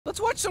Let's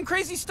watch some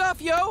crazy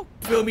stuff, yo.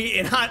 Feel me?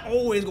 And I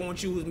always gonna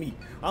choose me.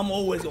 I'm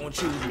always gonna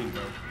choose me,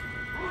 bro.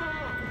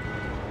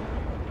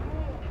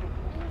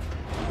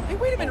 Hey,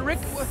 wait a minute, Rick.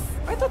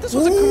 I thought this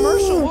was a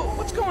commercial.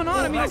 What's going on?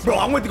 I mean, bro,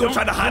 I went to go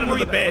try to hide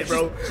under the bed,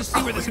 bro. Just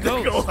see where this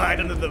goes. Go hide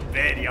under the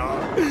bed, y'all.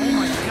 Oh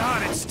my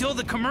God, it's still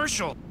the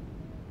commercial.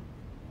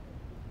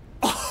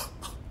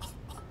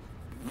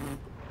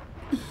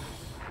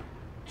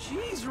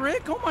 Jeez,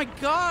 Rick. Oh my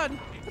God.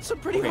 That's some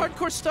pretty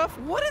hardcore stuff.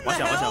 What in the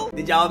hell?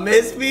 Did y'all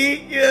miss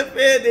me? You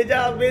feel? Did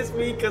y'all miss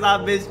me? Cause I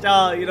missed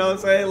y'all. You know what I'm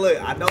saying?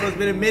 Look, I know it's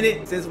been a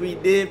minute since we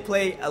did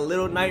play a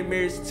Little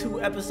Nightmares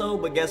 2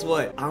 episode, but guess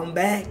what? I'm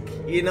back.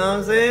 You know what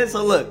I'm saying?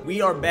 So look,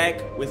 we are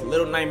back with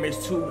Little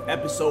Nightmares 2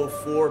 episode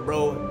 4,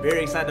 bro.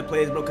 Very excited to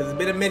play this, bro, cause it's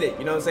been a minute.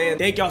 You know what I'm saying?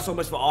 Thank y'all so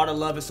much for all the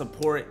love and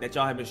support that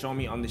y'all have been showing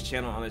me on this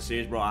channel, on this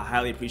series, bro. I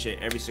highly appreciate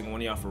every single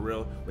one of y'all, for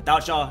real.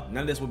 Without y'all,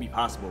 none of this would be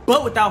possible.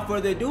 But without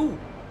further ado,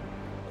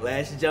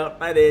 let's jump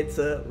right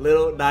into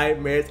Little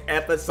Nightmares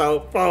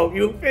episode 4.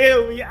 You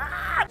feel me?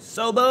 Ah!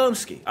 So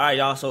boomski. All right,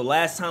 y'all. So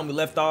last time we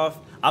left off,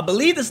 I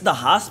believe this is the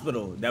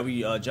hospital that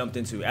we jumped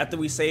into. After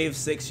we saved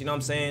 6, you know what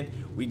I'm saying?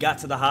 We got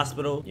to the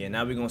hospital. Yeah,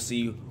 now we're gonna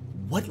see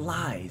what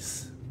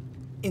lies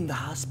in the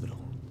hospital.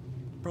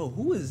 Bro,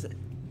 who is it?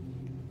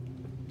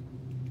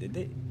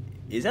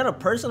 Is that a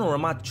person or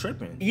am I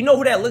tripping? You know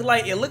who that looked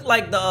like? It looked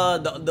like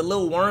the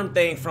little worm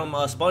thing from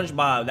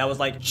SpongeBob that was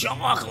like,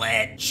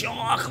 chocolate,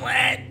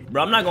 chocolate.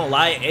 Bro, I'm not gonna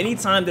lie.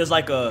 Anytime there's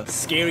like a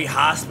scary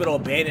hospital,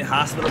 abandoned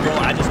hospital, bro,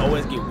 I just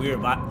always get weird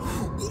vibes.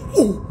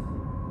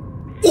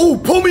 Ooh,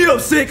 pull me up,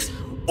 6.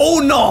 Oh,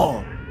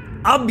 no.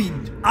 I'll be,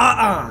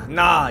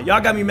 nah.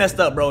 Y'all got me messed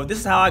up, bro. This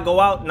is how I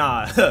go out?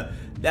 Nah,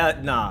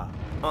 nah.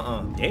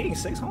 Dang,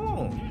 6, hold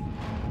on.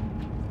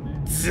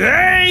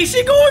 Dang,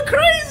 she going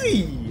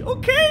crazy.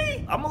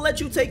 Okay, I'm gonna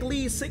let you take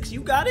lead, 6.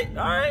 You got it?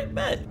 All right,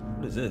 bet.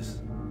 What is this?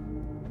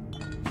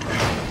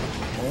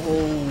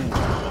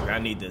 Oh, okay, I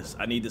need this.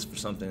 I need this for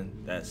something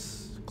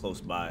that's close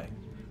by.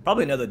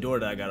 Probably another door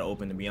that I gotta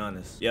open, to be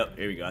honest. Yep,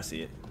 here we go. I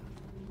see it.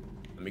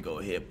 Let me go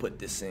ahead and put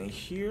this in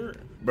here.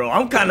 Bro,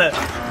 I'm kind of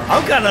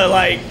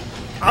like,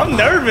 I'm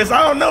nervous.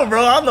 I don't know,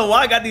 bro. I don't know why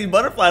I got these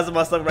butterflies in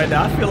my stomach right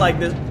now. I feel like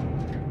this.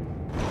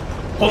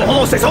 Hold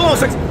on, 6. Hold on,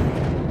 6.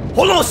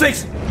 Hold on,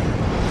 6.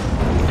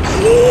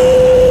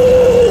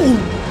 Ooh!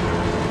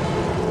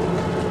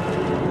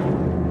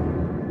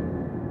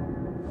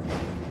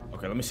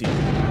 Okay, let me see.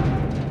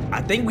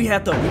 I think we might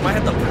have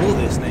to pull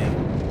this thing.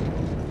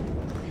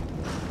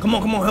 Come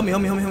on, help me.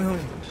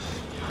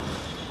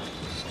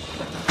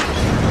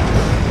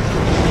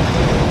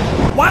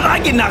 Why did I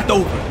get knocked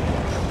over?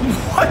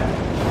 What?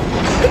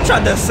 They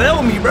tried to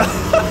sell me, bro.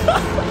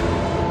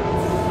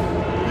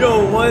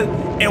 Yo, what?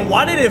 And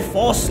why did it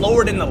fall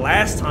slower than the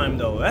last time,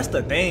 though? That's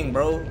the thing,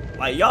 bro.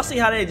 Like, y'all see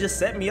how they just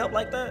set me up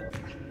like that?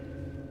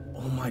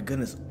 Oh my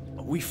goodness.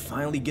 We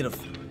finally get a...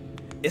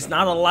 It's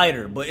not a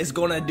lighter, but it's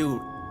gonna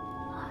do.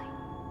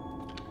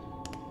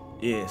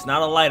 Yeah, it's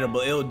not a lighter,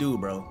 but it'll do,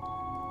 bro.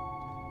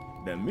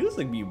 The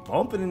music be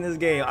bumping in this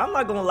game. I'm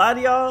not gonna lie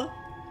to y'all.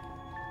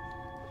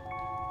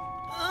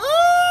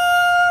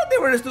 They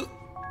were just...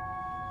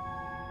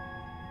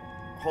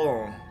 Hold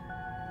on.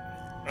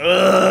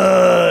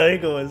 They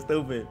going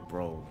stupid.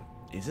 Bro,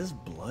 is this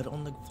blood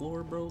on the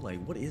floor, bro? Like,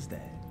 what is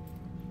that?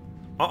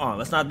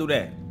 Let's not do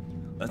that.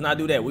 Let's not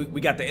do that.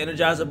 We got the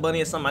Energizer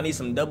Bunny or something. I need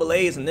some double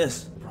A's in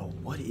this. Bro,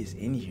 what is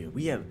in here?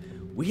 We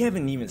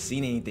haven't even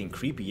seen anything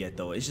creepy yet,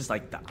 though. It's just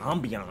like the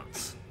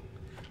ambiance.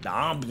 The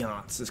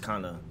ambiance is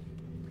kind of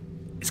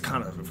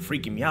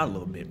freaking me out a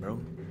little bit, bro.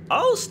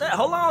 Oh, snap.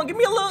 Hold on. Give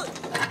me a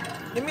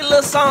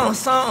little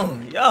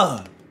song.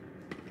 Yeah.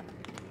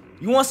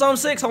 You want something,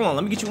 6? Hold on.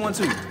 Let me get you one,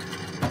 too.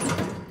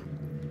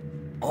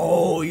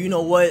 Oh, you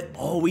know what?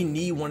 Oh, we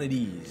need one of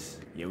these.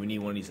 Yeah, we need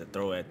one of these to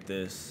throw at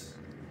this.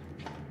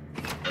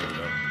 There we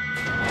go.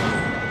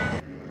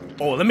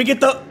 Oh, let me get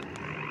the...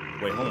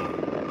 Wait, hold on.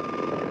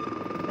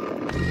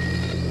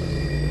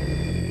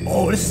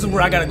 Oh, this is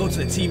where I gotta go to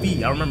the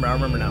TV. I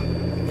remember now.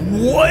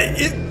 What?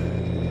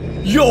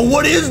 Yo,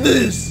 what is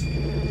this?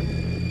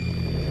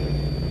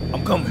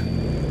 I'm coming.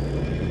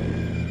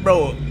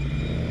 Bro,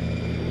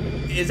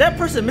 is that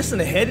person missing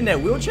a head in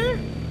that wheelchair?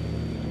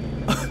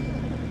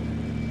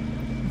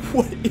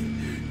 What?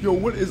 Yo,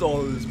 what is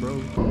all of this,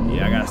 bro?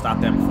 Yeah, I gotta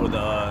stop that before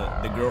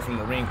the girl from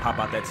the ring pop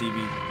out that TV.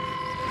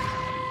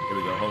 Here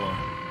we go, hold on.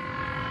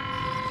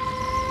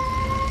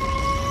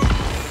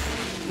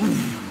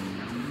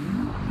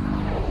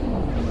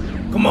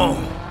 Come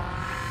on.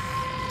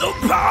 The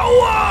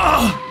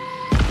power!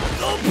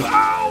 The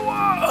power!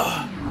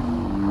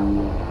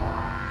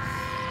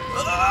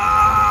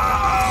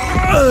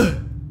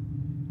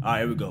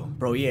 Alright, here we go.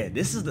 Bro, yeah,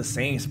 this is the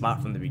same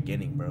spot from the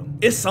beginning, bro.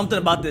 It's something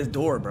about this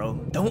door, bro.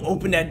 Don't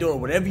open that door.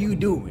 Whatever you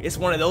do, it's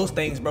one of those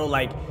things, bro.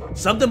 Like,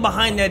 something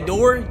behind that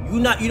door,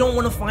 you don't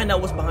want to find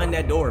out what's behind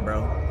that door,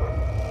 bro.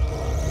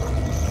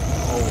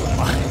 Oh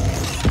my.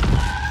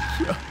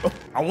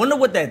 I wonder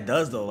what that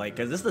does, though, like,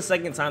 because this is the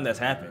second time that's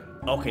happened.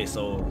 Okay,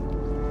 so,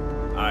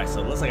 alright,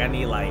 so it looks like I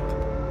need, like,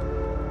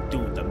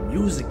 dude, the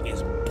music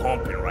is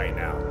bumping right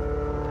now.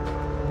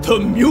 The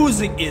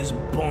music is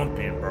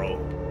bumping, bro.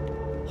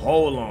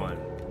 Hold on.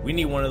 We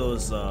need one of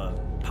those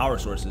power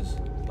sources.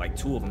 Like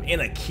 2 of them.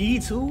 And a key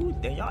too?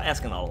 Damn, y'all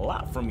asking a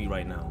lot from me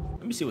right now.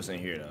 Let me see what's in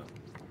here though.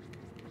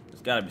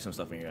 There's gotta be some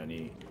stuff in here I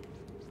need.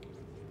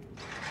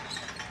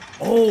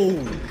 Oh,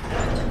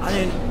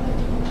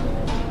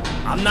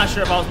 I'm not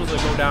sure if I was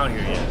supposed to go down here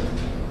yet.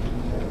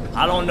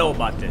 I don't know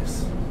about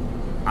this.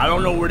 I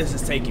don't know where this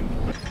is taking me.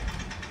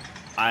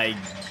 I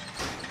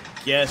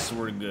guess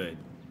we're good.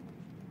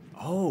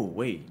 Oh,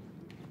 wait.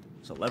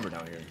 There's a lever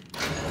down here.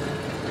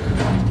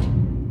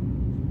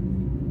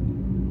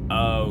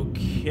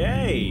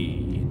 Okay,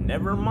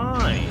 never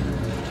mind.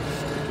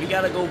 We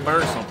gotta go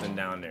burn something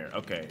down there.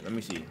 Okay, let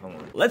me see. Hold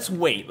on. Let's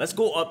wait. Let's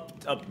go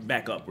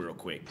back up real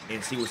quick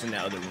and see what's in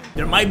that other room.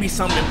 There might be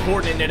something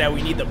important in there that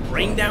we need to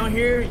bring down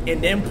here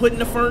and then put in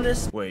the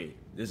furnace. Wait,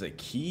 there's a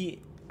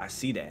key. I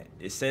see that.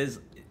 It says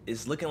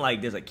it's looking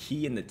like there's a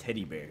key in the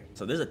teddy bear.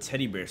 So there's a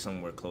teddy bear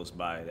somewhere close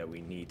by that we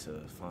need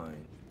to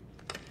find.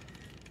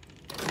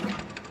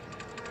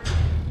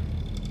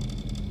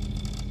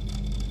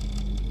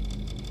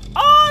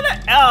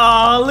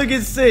 Oh, look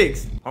at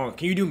 6. Hold on,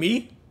 can you do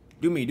me?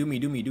 Do me.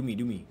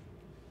 Dude,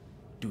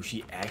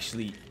 she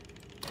actually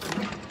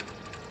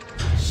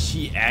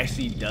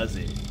does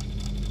it.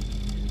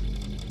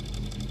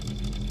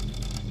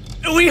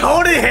 We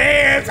holding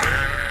hands.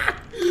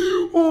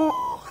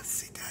 Oh, I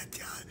see that,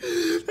 y'all.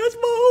 That's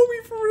my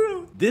homie for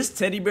real. This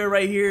teddy bear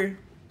right here,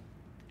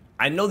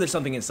 I know there's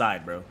something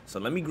inside, bro. So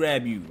let me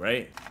grab you,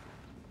 right?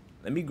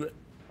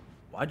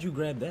 Why'd you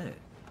grab that?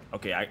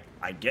 Okay, I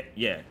get,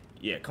 yeah,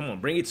 come on,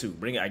 bring it too.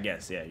 Bring it, I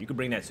guess, yeah, you can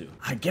bring that too.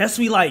 I guess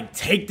we like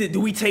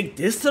do we take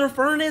this to the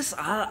furnace?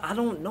 I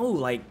don't know,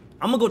 like,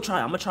 I'm gonna go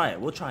try it,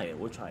 we'll try it.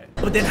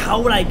 But then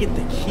how would I get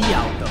the key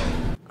out though?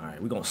 All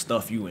right, we're gonna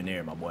stuff you in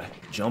there, my boy.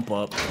 Jump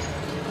up,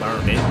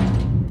 burn it.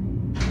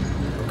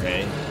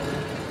 Okay,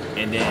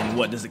 and then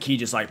what, does the key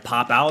just like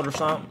pop out or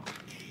something?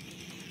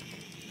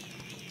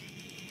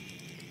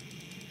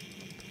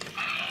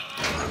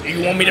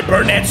 You want me to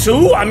burn that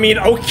too? I mean,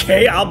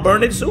 okay, I'll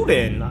burn it too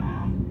then.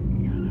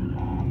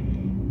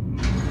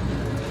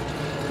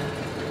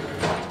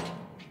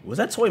 Was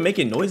that toy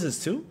making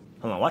noises too?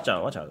 Hold on, watch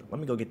out. Let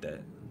me go get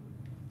that.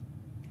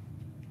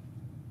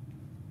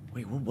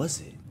 Wait, what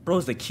was it? Bro,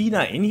 is the key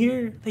not in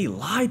here? They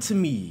lied to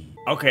me.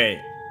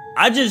 Okay,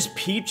 I just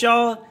peeped,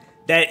 y'all,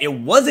 that it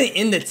wasn't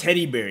in the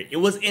teddy bear. It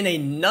was in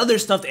another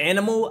stuffed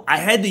animal. I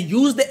had to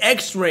use the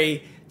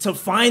x-ray to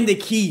find the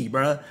key,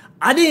 bruh.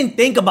 I didn't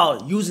think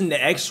about using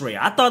the x-ray.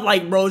 I thought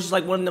like, bro, it's just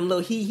like one of them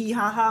little hee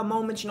ha ha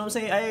moments, you know what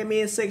I'm saying? Hey,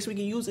 me and 6, we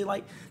can use it,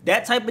 like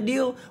that type of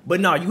deal. But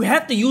no, you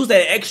have to use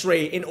that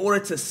x-ray in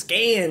order to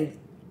scan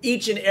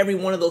each and every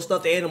one of those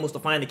stuffed animals to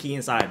find the key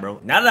inside, bro.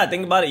 Now that I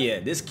think about it,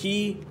 yeah, this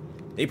key,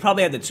 they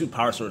probably had the 2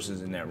 power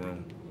sources in that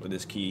room with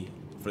this key,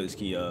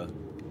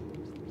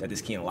 that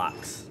this key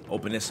unlocks.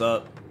 Open this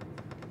up.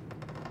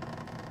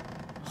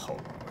 Hold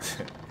on.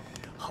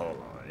 Hold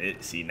on.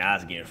 See, now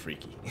it's getting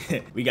freaky.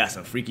 We got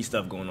some freaky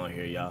stuff going on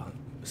here, y'all.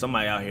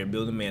 Somebody out here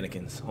building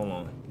mannequins. Hold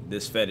on.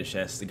 This fetish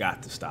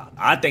got to stop.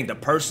 I think the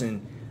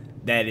person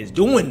that is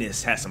doing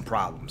this has some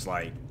problems.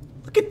 Like,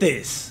 look at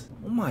this.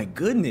 Oh my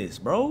goodness,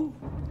 bro.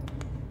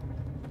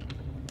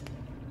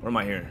 What am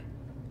I hearing?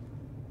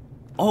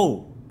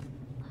 Oh.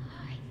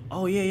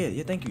 Oh,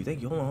 yeah. Thank you.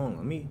 Hold on.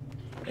 Let me.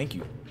 Thank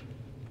you.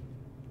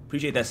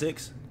 Appreciate that,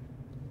 6.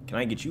 Can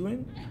I get you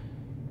in?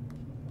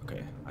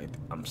 Okay,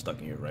 I'm stuck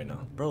in here right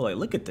now. Bro, like,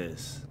 look at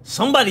this.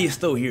 Somebody is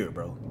still here,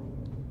 bro.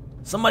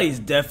 Somebody's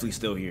definitely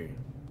still here.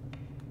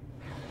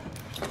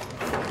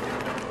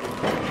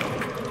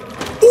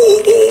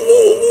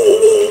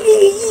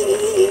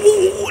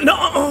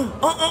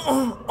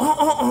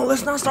 No,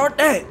 let's not start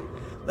that.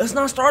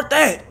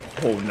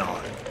 Oh,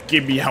 no.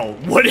 Get me out.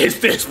 What is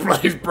this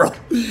place, bro?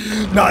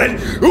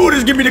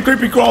 Just give me the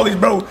creepy crawlies,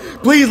 bro.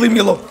 Please leave me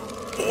alone.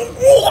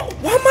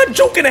 Why am I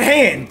joking a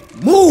hand?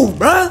 Move,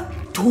 bruh.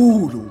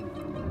 Dude,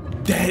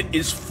 that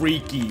is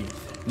freaky.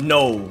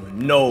 No.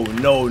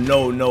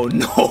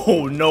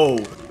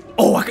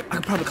 Oh, I could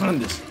probably climb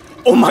this.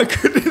 Oh my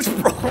goodness,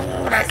 bro.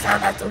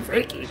 That's too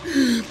freaky.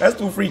 That's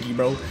too freaky,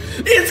 bro.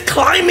 It's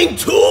climbing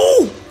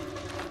too.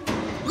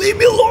 Leave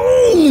me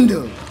alone,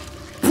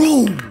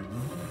 bro.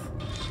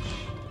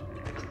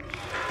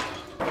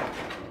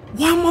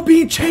 Why am I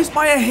being chased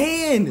by a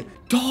hand?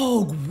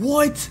 Dog,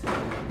 what?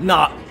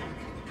 Nah,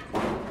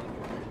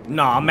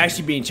 I'm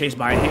actually being chased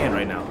by a hand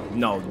right now.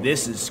 No,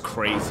 this is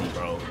crazy,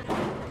 bro.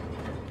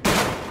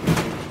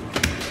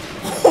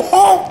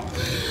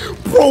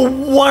 Bro,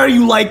 why are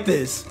you like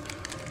this?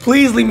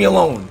 Please leave me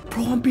alone.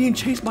 Bro, I'm being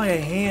chased by a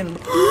hand.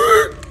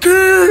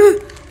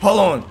 Hold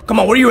on. Come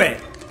on, where you at?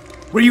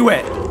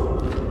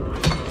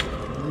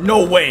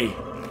 No way.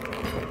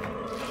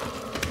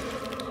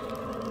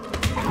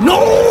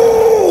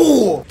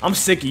 No! I'm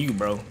sick of you,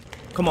 bro.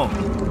 Come on.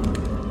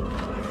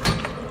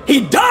 He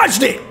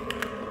dodged it!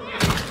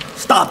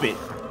 Stop it.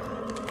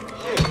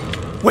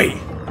 Wait.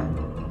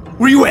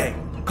 Where you at?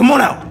 Come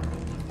on out.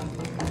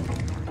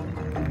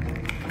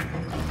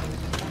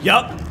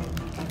 Yup.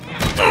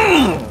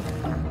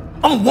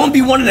 I'm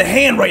 1v1 in the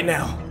hand right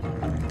now.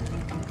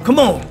 Come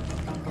on.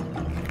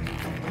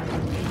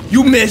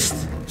 You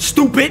missed,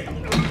 stupid.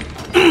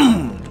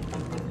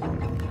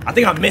 I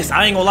think I missed.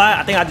 I ain't gonna lie.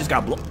 I think I just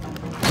got blown.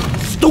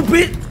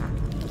 Stupid.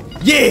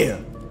 Yeah.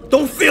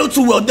 Don't feel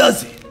too well,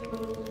 does it?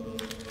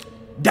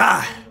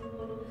 Die.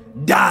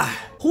 Die.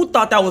 Who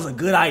thought that was a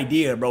good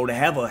idea, bro, to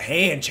have a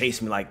hand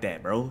chase me like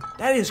that, bro?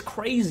 That is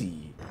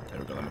crazy. There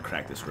we go. Let me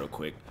crack this real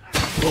quick.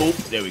 Oh,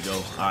 there we go.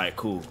 All right,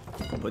 cool.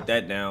 Put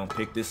that down.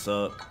 Pick this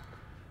up.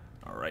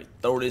 All right,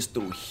 throw this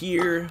through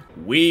here.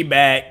 We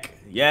back.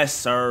 Yes,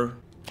 sir.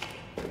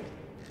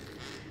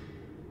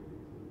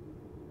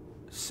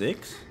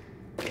 6?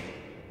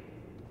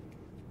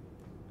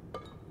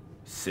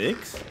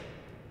 6?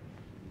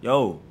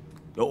 Yo,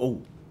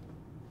 oh.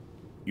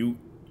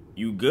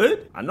 You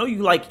good? I know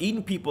you like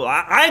eating people.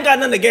 I ain't got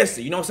nothing against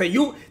it. You know what I'm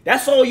saying?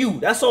 That's all you.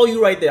 That's all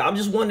you right there. I'm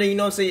just wondering, you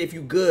know what I'm saying, if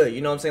you good.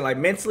 You know what I'm saying? Like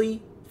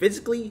mentally,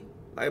 physically.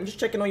 Like, I'm just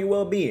checking on your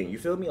well-being. You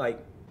feel me?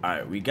 Like, all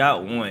right, we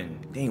got one.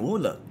 Dang,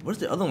 where's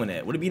the other one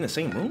at? Would it be in the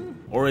same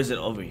room? Or is it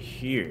over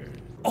here?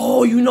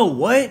 Oh, you know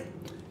what?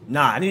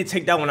 Nah, I need to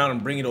take that one out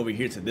and bring it over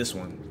here to this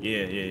one.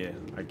 Yeah.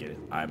 I get it.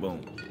 All right,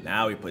 boom.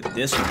 Now we put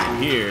this one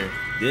in here.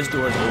 This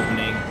door is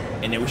opening.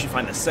 And then we should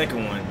find the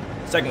second one.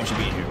 The second one should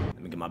be in here.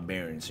 Let me get my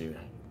bearings here.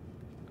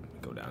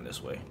 Go down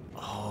this way.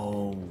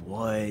 Oh,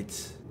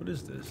 what? What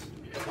is this?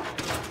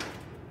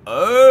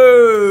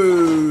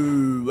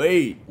 Oh,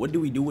 wait. What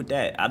do we do with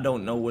that? I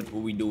don't know what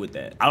we do with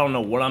that. I don't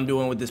know what I'm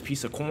doing with this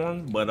piece of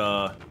corn, but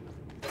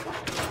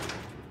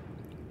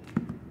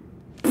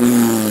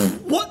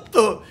what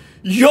the?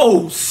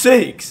 Yo,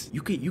 6.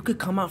 You could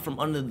come out from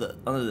under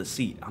the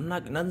seat.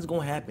 Nothing's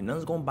gonna happen.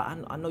 Nothing's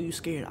gonna. I know you're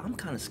scared. I'm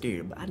kind of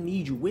scared, but I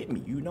need you with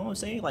me. You know what I'm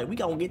saying? Like, we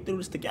gonna get through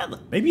this together.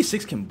 Maybe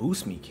 6 can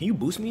boost me. Can you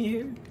boost me in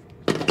here?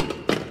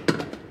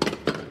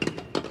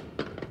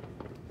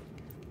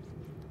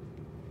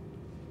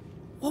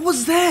 What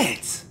was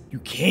that? You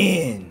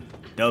can.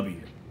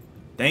 W.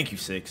 Thank you,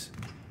 6.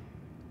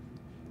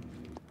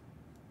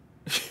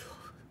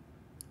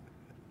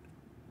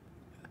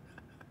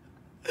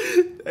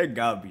 That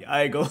got me.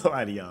 I ain't gonna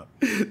lie to y'all.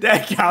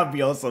 That got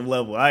me on some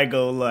level. I ain't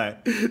gonna lie.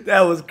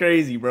 That was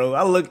crazy, bro.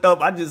 I looked up.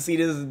 I just see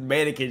this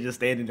mannequin just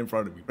standing in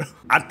front of me, bro.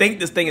 I think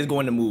this thing is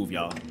going to move,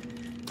 y'all.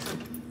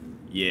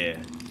 Yeah.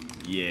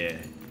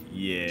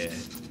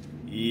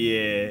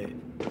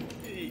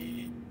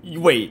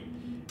 Wait.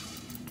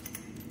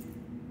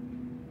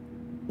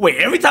 Wait,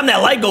 every time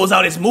that light goes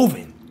out, it's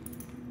moving.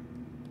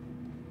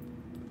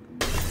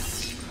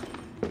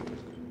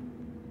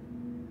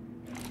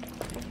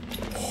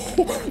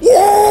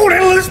 Whoa,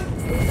 that looks...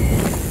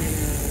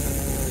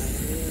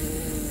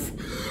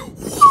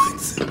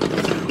 What?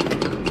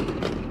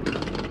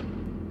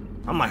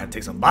 I might have to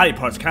take some body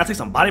parts. Can I take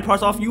some body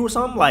parts off you or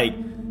something? Like,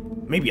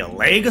 maybe a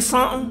leg or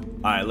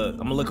something? All right, look, I'm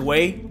gonna look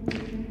away.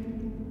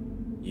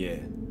 Yeah,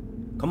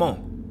 come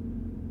on.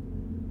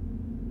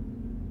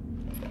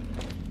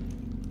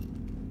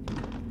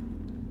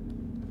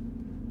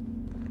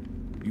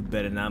 You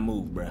better not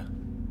move, bruh.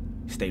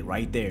 Stay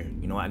right there.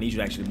 You know, I need you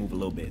to actually move a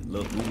little bit.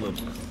 Move a little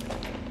bit.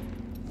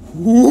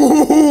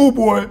 Ooh,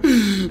 boy.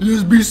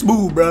 Just be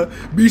smooth, bruh.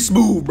 Be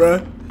smooth,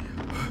 bruh.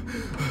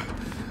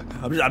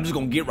 I'm just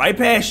gonna get right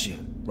past you.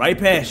 Right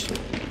past you.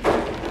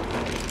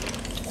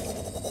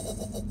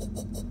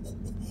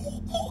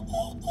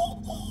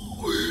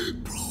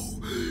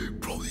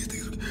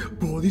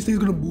 Bro, these things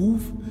gonna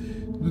move?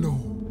 No.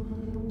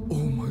 Oh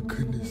my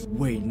goodness.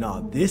 Wait,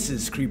 nah, this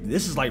is creepy.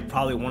 This is like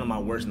probably one of my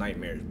worst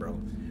nightmares, bro.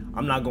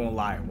 I'm not gonna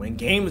lie. When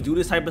games do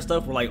this type of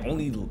stuff where like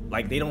only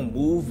like they don't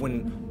move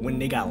when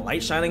they got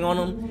light shining on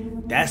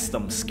them, that's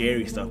some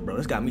scary stuff, bro.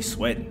 This got me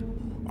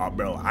sweating. Oh,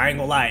 bro, I ain't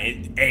gonna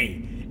lie.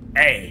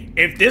 Hey,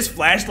 if this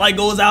flashlight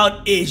goes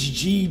out, it's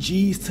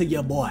GG's to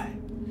your boy.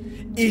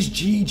 It's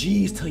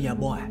GG's to your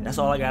boy. That's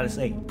all I gotta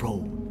say.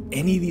 Bro,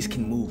 any of these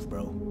can move,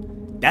 bro.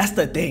 That's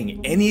the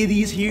thing. Any of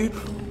these here.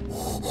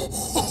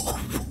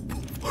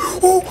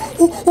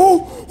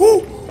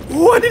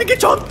 I need to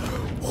get y'all.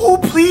 Oh,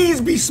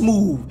 please be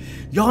smooth.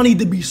 Y'all need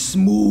to be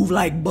smooth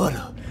like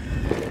butter.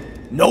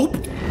 Nope.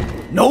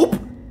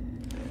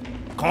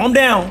 Calm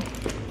down.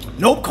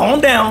 Nope, calm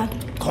down.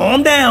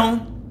 Calm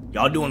down.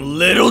 Y'all doing a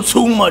little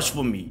too much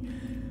for me.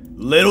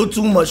 Little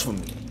too much for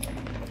me.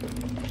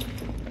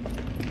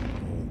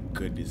 Oh,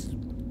 goodness,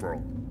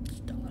 bro.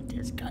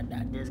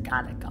 This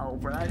gotta go,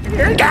 bro.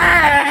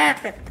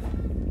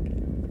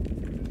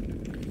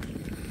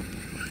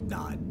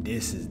 Nah,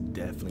 this is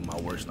definitely my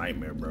worst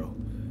nightmare, bro.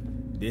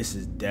 This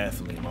is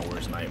definitely my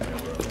worst nightmare,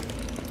 bro.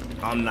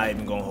 I'm not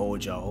even gonna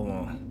hold y'all. Hold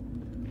on.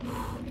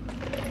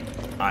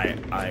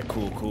 Alright,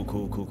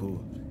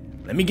 cool.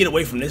 Let me get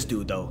away from this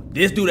dude, though.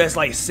 This dude that's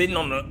like sitting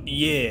on the...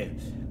 Yeah.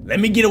 Let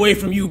me get away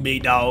from you,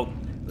 big dog.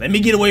 Let me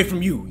get away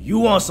from you. You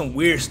want some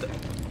weird stuff.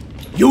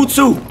 You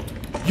too.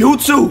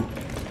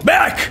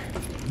 Back,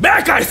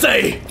 I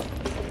say.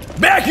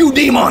 Back, you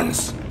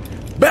demons.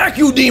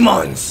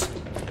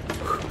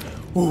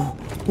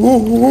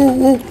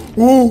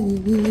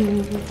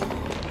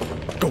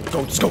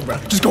 Go, just go,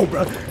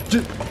 bro.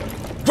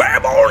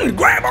 Grab on!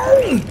 Grab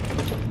on!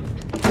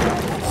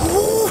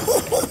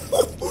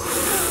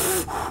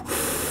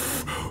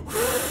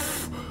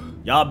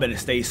 Y'all better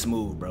stay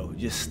smooth, bro.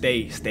 Just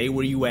stay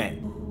where you at.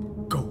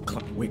 Go,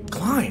 climb. Wait,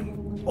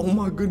 climb. Oh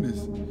my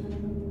goodness.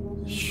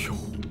 Yo.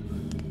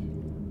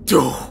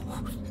 Dude.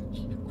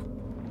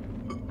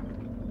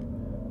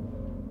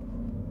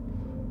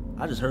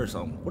 I just heard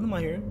something. What am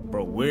I hearing?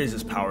 Bro, where is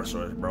this power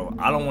source, bro?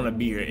 I don't want to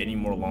be here any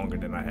more longer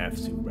than I have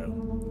to, bro.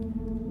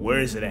 Where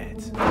is it at?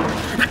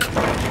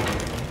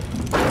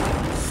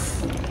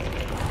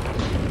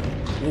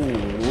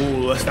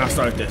 Ooh, let's not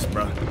start this,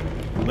 bro.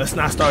 Let's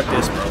not start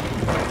this, bro.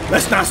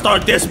 Let's not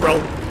start this, bro.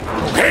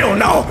 Oh, hell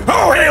no.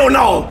 Oh, hell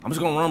no. I'm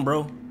just gonna run,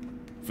 bro.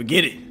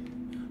 Forget it.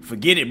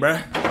 Forget it, bro.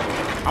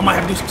 I might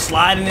have to do some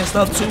sliding and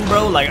stuff too,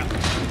 bro. Like,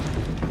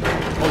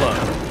 hold up.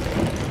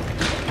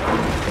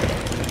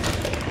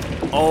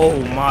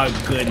 Oh my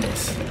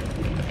goodness.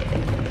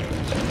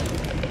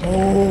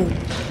 Oh.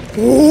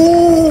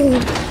 Oh.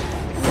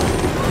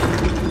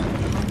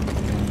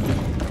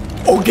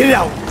 Oh, get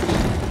out.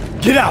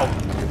 Get out.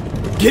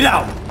 Get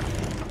out.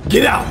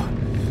 Get out.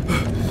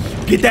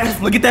 Get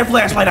that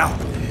flashlight out.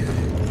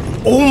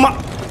 Oh my.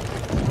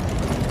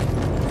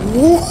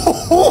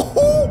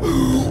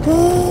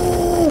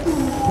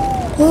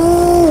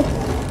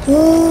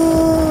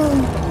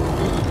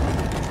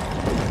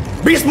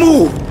 Be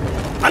smooth.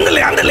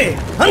 Ándale, ándale,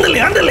 ándale,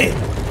 ándale.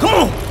 Come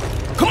on,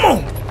 come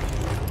on,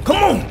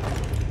 come on.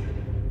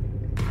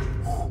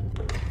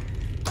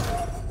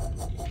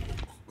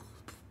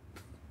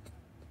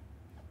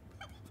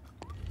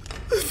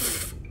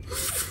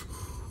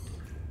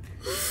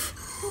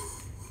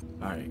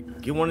 All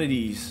right, get one of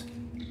these.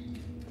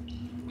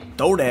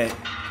 Throw that.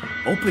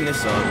 Open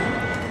this up.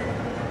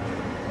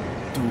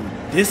 Dude,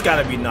 this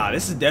gotta be, nah,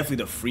 this is definitely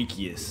the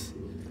freakiest.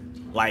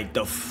 Like,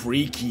 the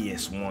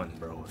freakiest one,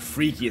 bro.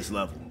 Freakiest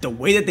level. The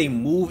way that they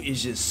move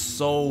is just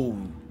so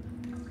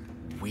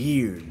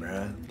weird,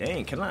 bro.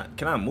 Dang, can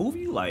I move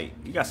you? Like,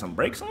 you got some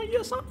brakes on you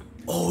or something?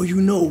 Oh, you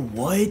know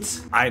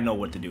what? I know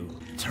what to do.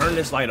 Turn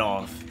this light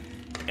off,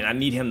 and I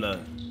need him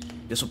to,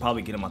 this will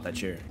probably get him out that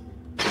chair.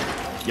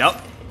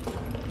 Yup.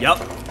 Yup.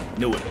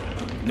 Knew it.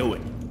 Knew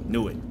it.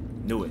 Knew it.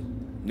 Knew it.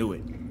 Knew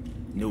it.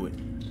 Knew it.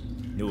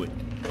 Knew it.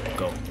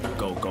 Go.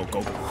 Go, go,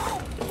 go.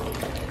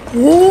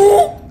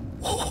 Woo!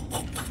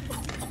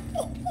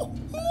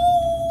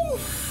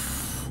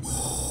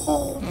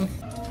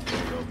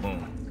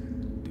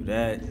 Boom. Do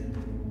that.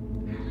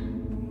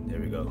 There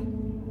we go.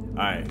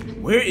 Alright.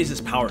 Where is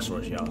this power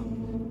source, y'all?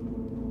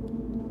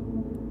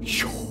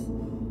 Yo.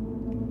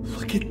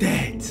 Look at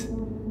that.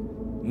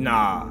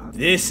 Nah.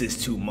 This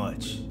is too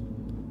much.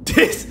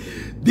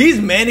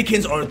 These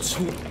mannequins are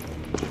too...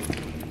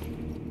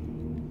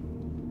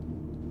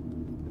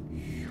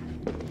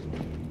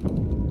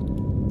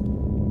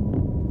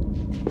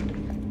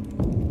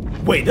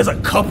 Wait, there's a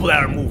couple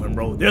that are moving,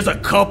 bro. There's a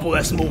couple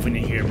that's moving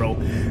in here, bro.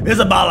 There's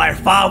about like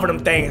 5 of them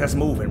things that's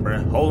moving,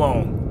 bro. Hold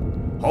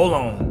on. Hold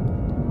on.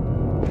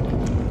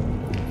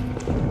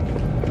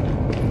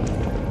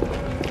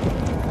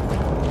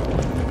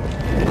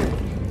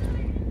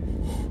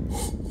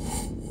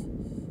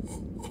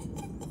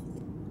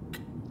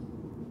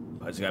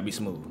 I just gotta be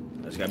smooth.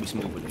 I just gotta be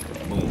smooth with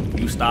it. Boom.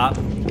 You stop.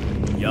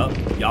 Yup.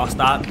 Y'all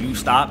stop. You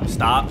stop.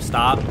 Stop.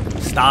 Stop.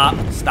 Stop.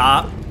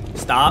 Stop.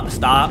 Stop.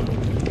 Stop.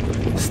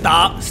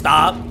 Stop,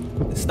 stop,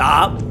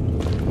 stop.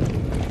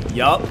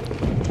 Yup.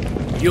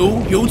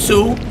 You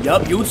too.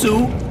 Yup, you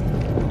too.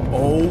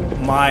 Oh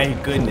my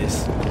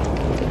goodness.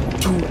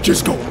 Dude,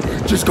 just go.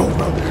 Just go,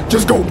 bro.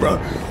 Just go, bro.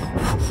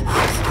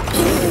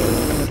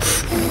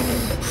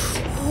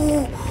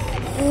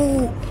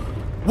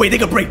 Wait, they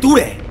can break through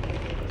that.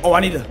 Oh, I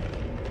need to.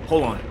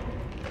 Hold on.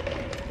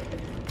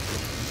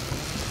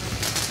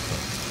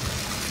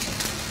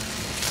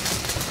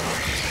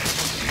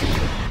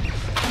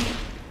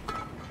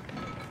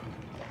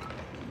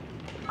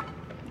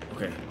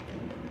 Okay.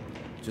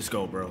 Just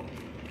go, bro.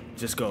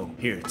 Just go.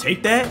 Here,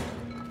 take that.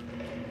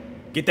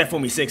 Get that for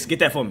me, 6. Get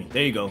that for me.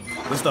 There you go.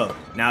 Good stuff.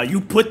 Now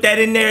you put that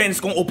in there and it's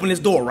gonna open this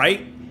door,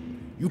 right?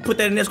 You put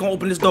that in there, it's gonna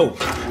open this door.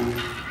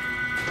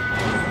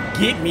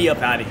 Get me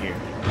up out of here.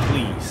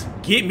 Please.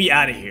 Get me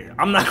out of here.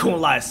 I'm not gonna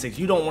lie, 6.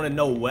 You don't wanna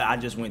know what I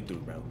just went through,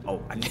 bro.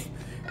 Oh, I need...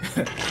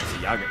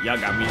 y'all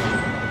got me.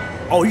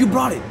 Oh, you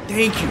brought it.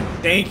 Thank you.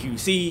 Thank you.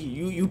 See,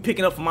 you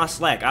picking up for my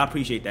slack. I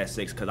appreciate that,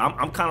 6, because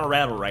I'm kind of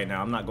rattled right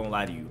now. I'm not gonna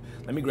lie to you.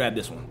 Let me grab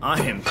this one.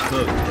 I am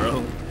cooked,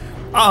 bro.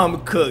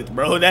 I'm cooked,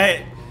 bro.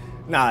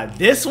 Nah,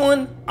 this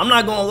one, I'm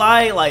not gonna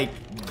lie, like,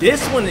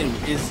 this one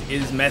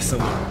is messing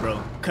with me,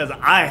 bro. Cause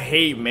I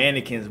hate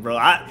mannequins, bro.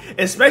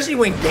 Especially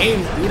when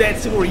games do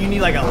that too, where you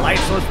need like a light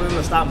source for them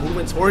to stop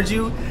moving towards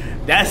you.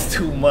 That's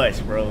too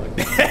much, bro.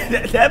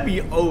 That'd be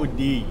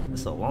OD.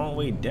 That's a long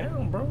way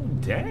down, bro.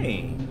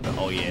 Dang.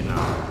 Oh yeah,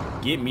 nah.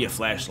 Get me a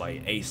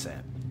flashlight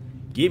ASAP.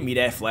 Get me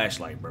that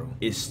flashlight, bro.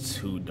 It's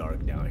too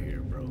dark down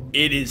here, bro.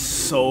 It is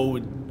so...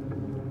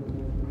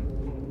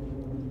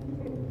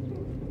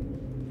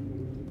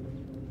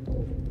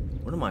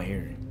 What am I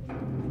hearing?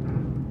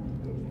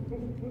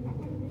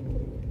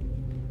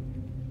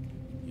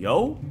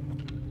 Yo.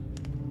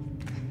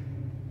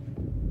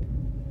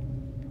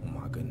 Oh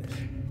my goodness.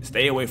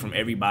 Stay away from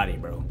everybody,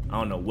 bro. I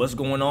don't know what's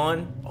going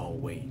on. Oh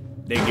wait,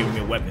 they're giving me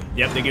a weapon.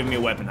 Yep, they're giving me a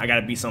weapon. I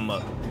gotta beat something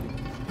up.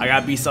 I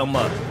gotta beat something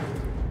up.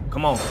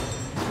 Come on.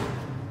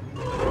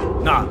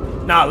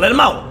 Nah, let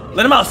him out.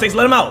 Let him out, Six.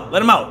 Let him out.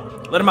 Let him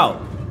out. Let him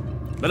out.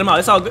 Let him out.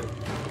 It's all good.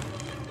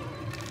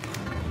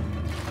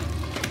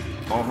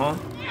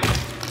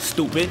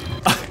 Stupid.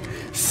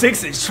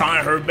 Six is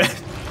trying her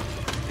best.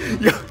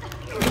 Yo.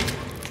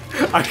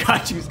 I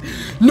got you.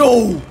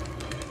 No.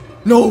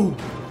 No.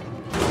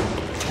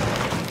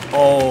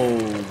 Oh,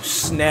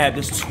 snap.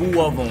 There's two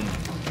of them.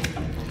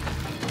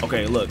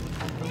 Okay, look.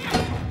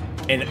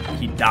 And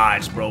he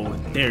dodged, bro.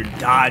 They're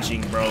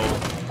dodging, bro.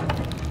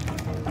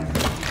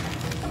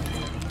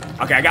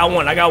 Okay, I got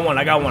one.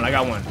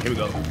 Here we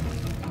go.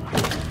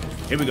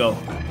 Here we go.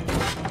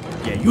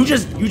 Yeah, you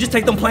just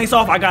take them planks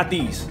off. I got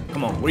these.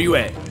 Come on, where you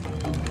at?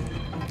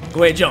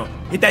 Go ahead, jump.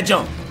 Hit that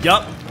jump.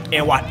 Yup.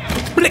 And watch.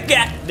 Blick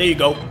at. There you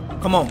go.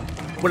 Come on.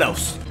 What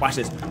else? Watch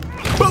this.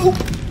 Boom.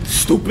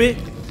 Stupid.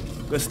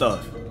 Good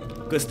stuff.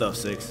 Good stuff,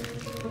 Six.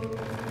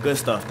 Good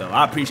stuff though.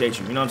 I appreciate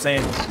you. You know what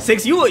I'm saying?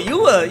 Six, you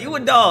a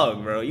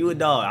dog, bro. You a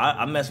dog.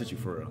 I mess with you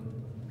for real.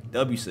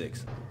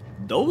 W6.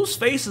 Those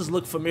faces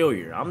look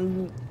familiar.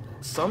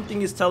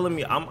 Something is telling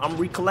me I'm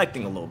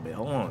recollecting a little bit.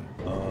 Hold on.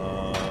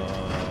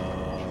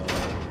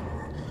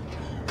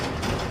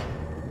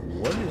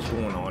 What is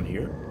going on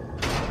here?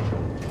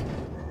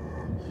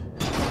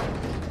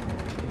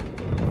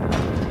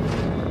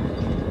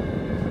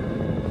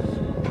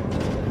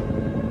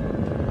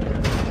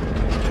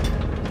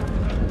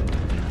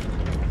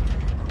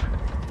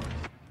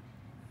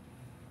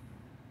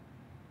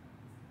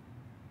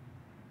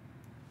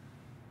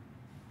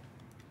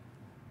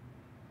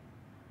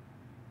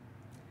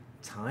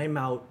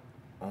 Timeout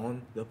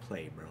on the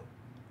play, bro.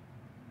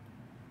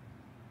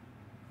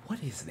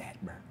 What is that,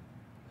 bro?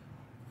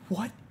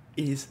 What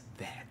is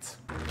that?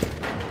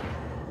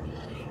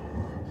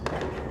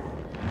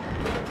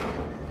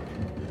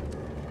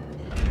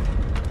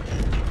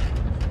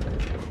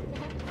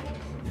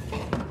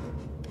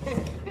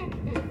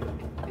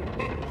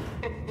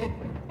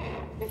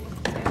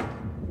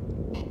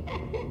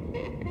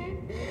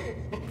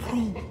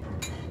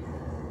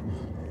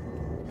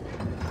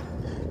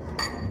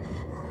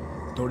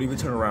 Don't even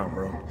turn around,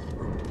 bro.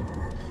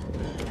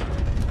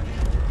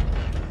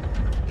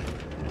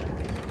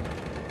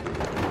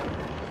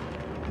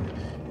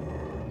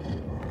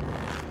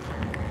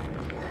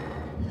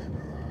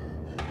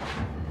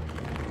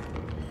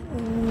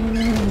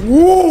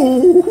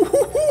 Whoa!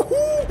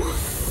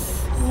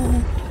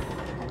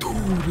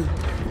 Dude.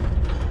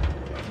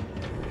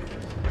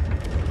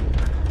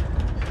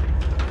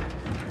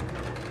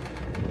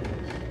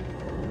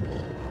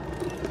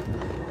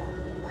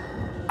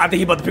 I think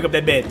he about to pick up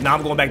that bed. Now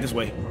I'm going back this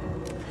way.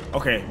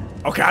 Okay.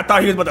 Okay, I thought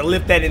he was about to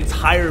lift that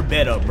entire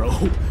bed up, bro.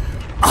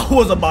 I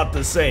was about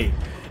to say,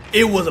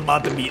 it was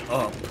about to be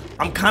up.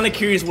 I'm kind of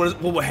curious what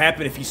would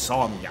happen if he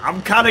saw me.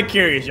 I'm kind of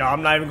curious, y'all.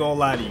 I'm not even going to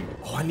lie to you.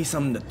 Oh, I need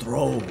something to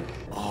throw.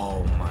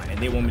 Oh, my. And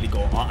they want me to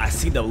go. I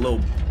see the little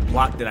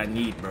block that I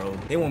need, bro.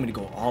 They want me to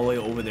go all the way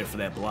over there for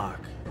that block.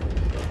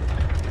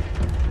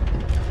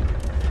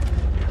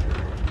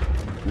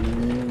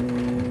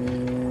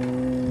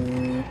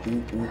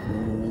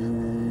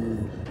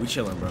 We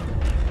chilling, bro.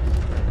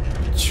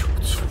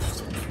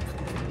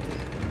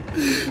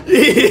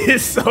 It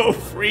is so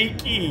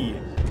freaky.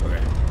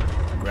 Okay,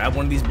 grab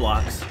one of these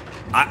blocks.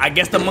 I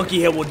guess the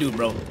monkey head will do,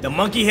 bro. The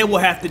monkey head will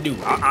have to do.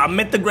 I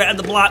meant to grab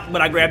the block,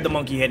 but I grabbed the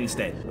monkey head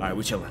instead. All right,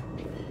 we chilling.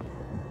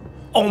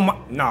 Oh my,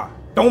 nah.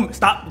 Don't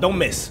stop. Don't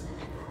miss.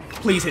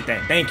 Please hit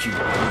that. Thank you.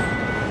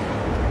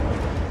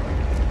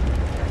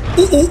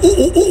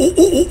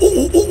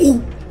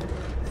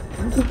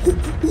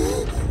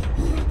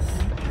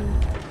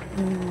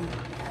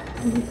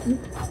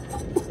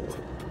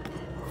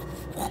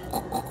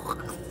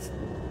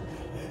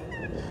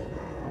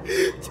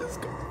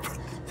 Just go.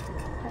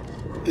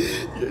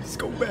 Yeah, just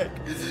go back.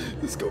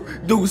 Let's go.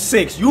 Dude,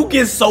 6, you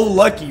get so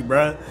lucky,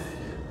 bruh.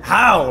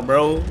 How,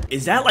 bro?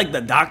 Is that like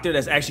the doctor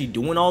that's actually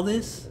doing all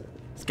this?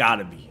 It's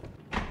gotta be.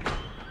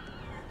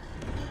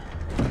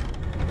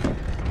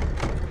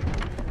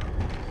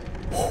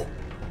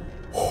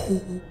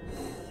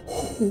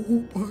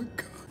 Oh my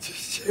god.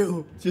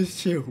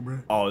 Just chill, bro.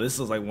 Oh, this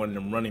looks like one of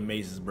them running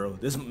mazes, bro.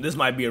 This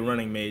might be a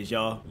running maze,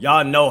 y'all.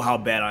 Y'all know how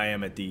bad I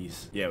am at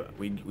these. Yeah,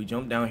 we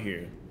jump down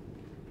here.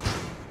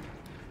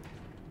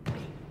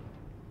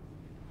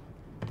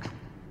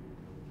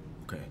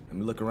 Okay, let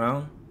me look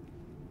around.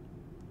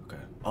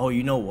 Okay. Oh,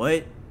 you know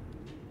what?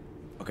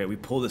 Okay, we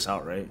pull this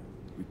out, right?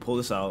 We pull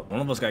this out. One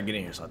of us gotta get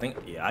in here, so I think,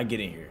 yeah, I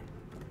get in here.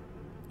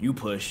 You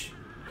push.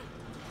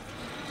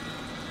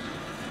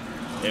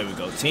 There we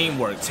go.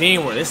 Teamwork.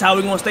 Teamwork. This is how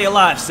we gonna stay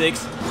alive,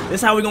 6. This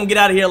is how we gonna get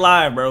out of here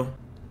alive, bro.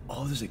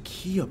 Oh, there's a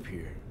key up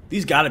here.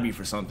 These gotta be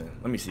for something.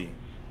 Let me see.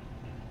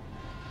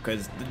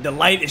 Because the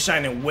light is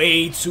shining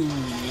way too,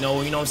 you know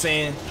what I'm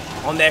saying?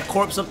 On that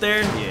corpse up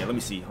there. Yeah, let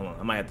me see. Hold on.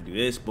 I might have to do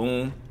this.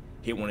 Boom.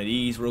 Hit one of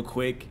these real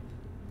quick.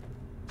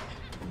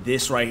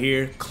 this right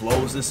here,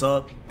 close this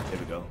up. There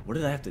we go. What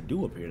did I have to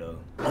do up here though?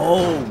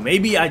 Oh,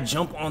 maybe I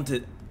jump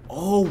onto,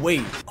 oh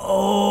wait.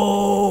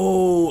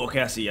 Oh,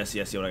 okay, I see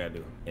what I gotta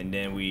do. And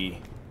then we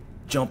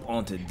jump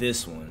onto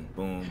this one,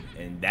 boom,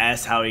 and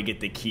that's how we get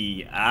the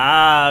key.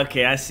 Ah,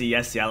 okay, I see,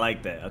 I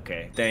like that.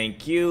 Okay,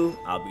 thank you,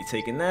 I'll be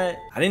taking that.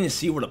 I didn't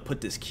see where to put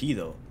this key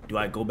though. Do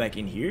I go back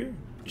in here?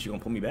 Is she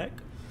gonna pull me back?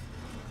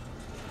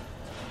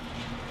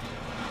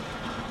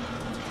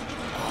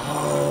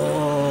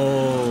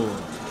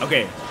 Oh,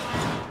 okay.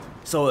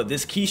 So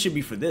this key should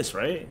be for this,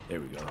 right?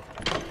 There we go.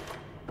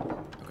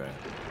 Okay,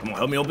 come on,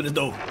 help me open this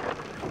door.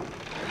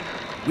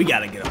 We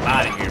gotta get up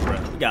out of here, bro.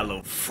 We got a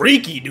little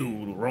freaky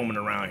dude roaming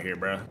around here,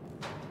 bro.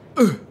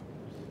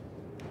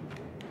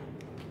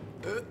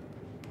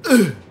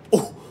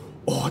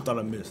 Oh, I thought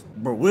I missed.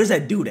 Bro, where's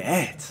that dude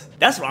at?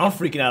 That's what I'm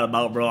freaking out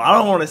about, bro. I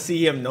don't want to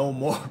see him no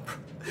more,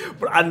 bro.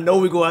 But I know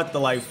we're gonna have to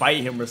like fight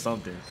him or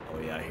something. Oh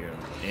yeah, I hear him.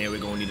 And we're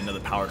gonna need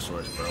another power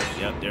source, bro.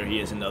 Yep, there he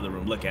is in the other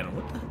room. Look at him.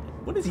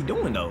 What is he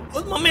doing though?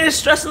 What's my man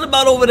stressing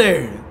about over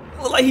there?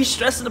 Look like he's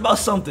stressing about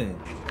something.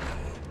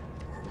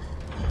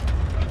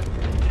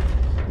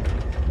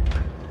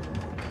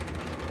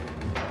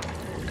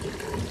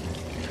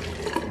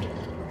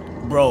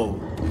 Bro,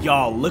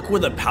 y'all, look where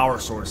the power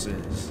source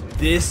is.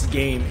 This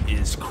game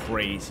is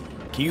crazy.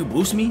 Can you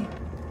boost me?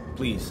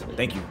 Please,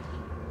 thank you.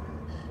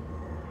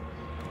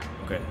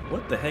 Okay,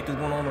 what the heck is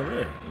going on over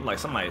there? Like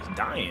somebody's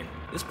dying.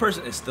 This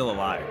person is still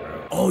alive,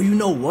 bro. Oh, you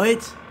know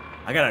what?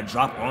 I gotta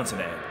drop onto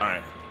that. All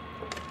right.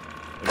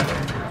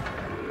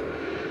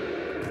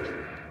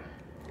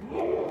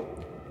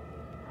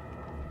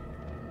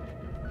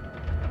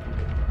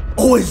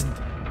 Oh,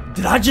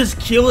 did I just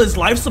kill his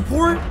life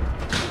support?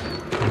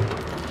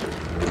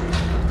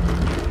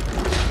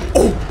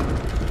 Oh!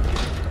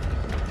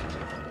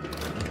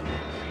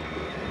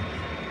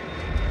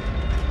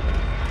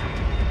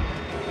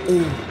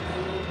 Oh.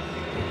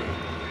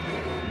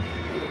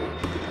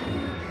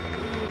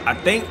 I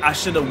think I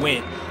should have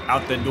went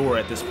out the door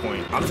at this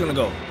point. I'm just gonna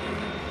go.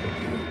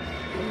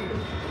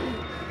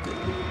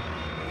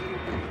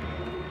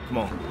 Come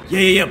on.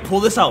 Yeah. Pull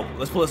this out.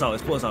 Let's pull this out.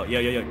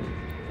 Yeah.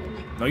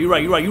 No, you're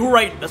right. You were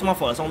right. That's my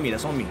fault. That's on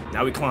me.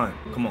 Now we climb.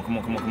 Come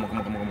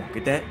on.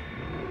 Get that?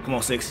 Come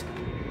on, 6.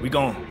 We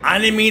gone. I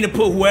didn't mean to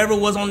put whoever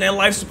was on that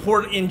life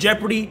support in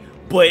jeopardy,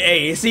 but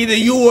hey, it's either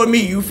you or me.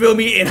 You feel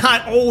me? And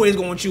I'm always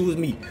gonna choose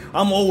me.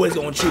 I'm always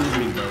gonna choose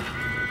me, bro.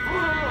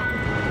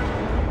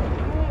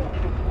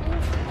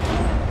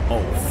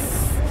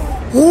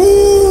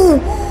 Ooh.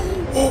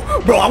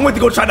 Oh, bro, I went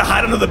to go try to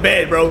hide under the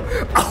bed, bro.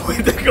 I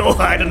went to go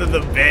hide under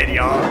the bed,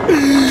 y'all.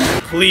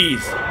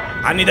 Please.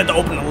 I need that to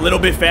open a little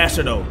bit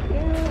faster, though.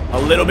 A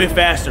little bit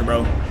faster,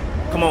 bro.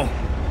 Come on.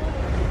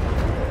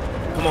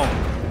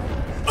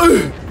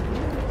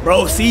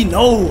 Bro, see,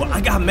 no. I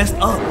got messed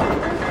up.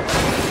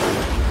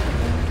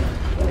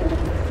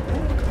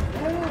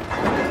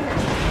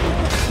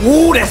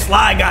 Ooh, that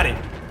slide got it.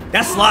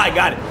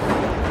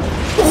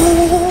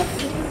 Ooh.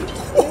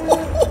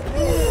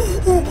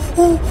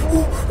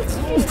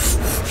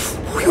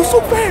 You're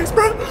so fast,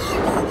 bro.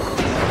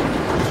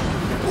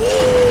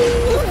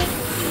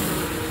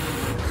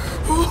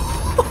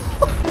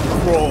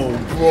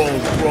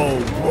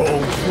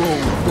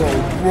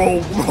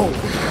 Bro.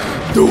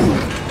 Dude.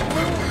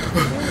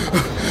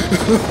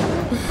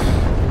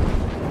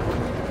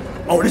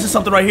 Oh, this is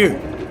something right here.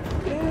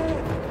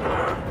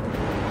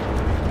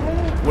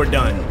 We're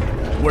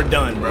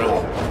done,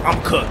 bro.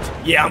 I'm cooked.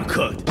 Yeah, I'm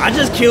cooked. I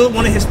just killed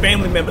one of his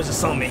family members or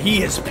something.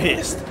 He is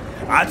pissed.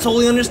 I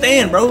totally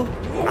understand, bro.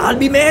 I'd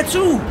be mad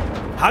too.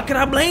 How can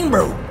I blame,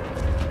 bro?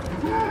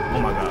 Oh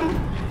my god.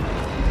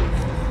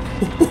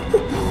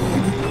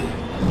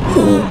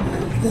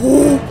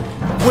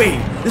 Wait,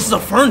 this is a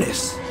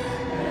furnace.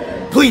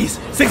 Please,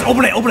 6,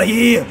 open it.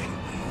 Yeah.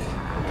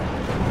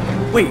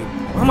 Wait,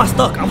 why am I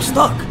stuck? I'm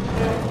stuck.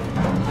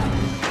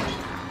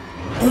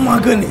 Oh my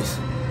goodness.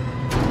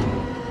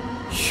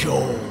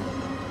 Yo.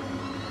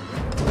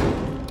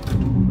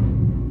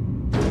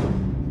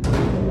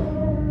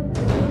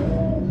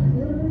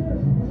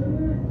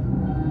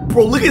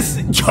 Bro, look at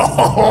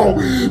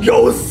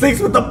yo, 6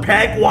 with the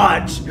pack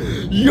watch.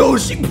 Yo,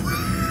 she.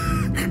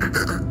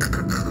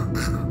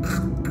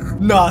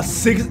 Nah,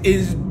 6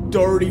 is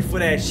dirty for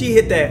that. She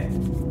hit that.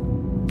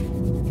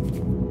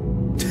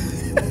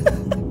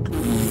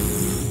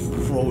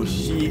 Bro,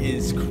 she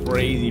is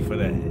crazy for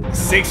that.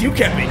 6, you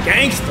kept it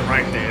gangster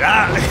right there.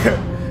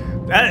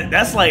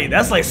 That's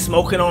like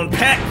smoking on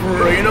pack,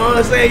 bro. You know what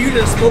I'm saying? You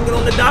just smoking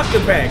on the doctor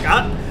pack.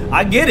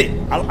 I get it.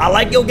 I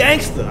like your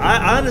gangster.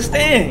 I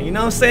understand. You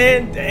know what I'm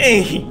saying?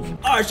 Dang.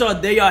 Alright, y'all.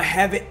 There y'all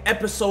have it.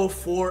 Episode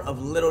 4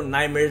 of Little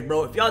Nightmares,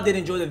 bro. If y'all did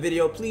enjoy the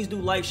video, please do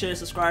like, share,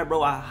 subscribe,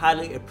 bro. I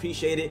highly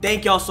appreciate it.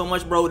 Thank y'all so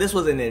much, bro. This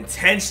was an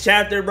intense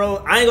chapter, bro.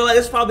 I ain't gonna lie.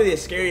 This is probably the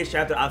scariest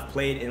chapter I've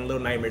played in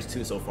Little Nightmares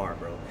 2 so far,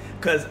 bro.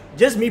 Because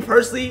just me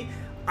personally,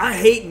 I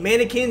hate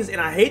mannequins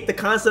and I hate the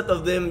concept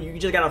of them. You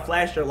just gotta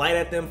flash your light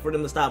at them for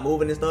them to stop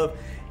moving and stuff.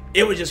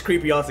 It was just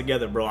creepy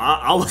altogether, bro.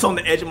 I was on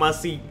the edge of my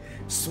seat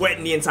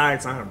sweating the entire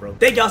time, bro.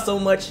 Thank y'all so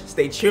much.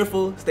 Stay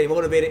cheerful, stay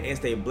motivated, and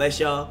stay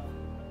blessed, y'all.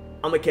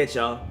 I'm gonna catch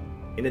y'all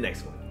in the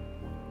next one.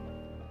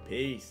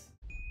 Peace.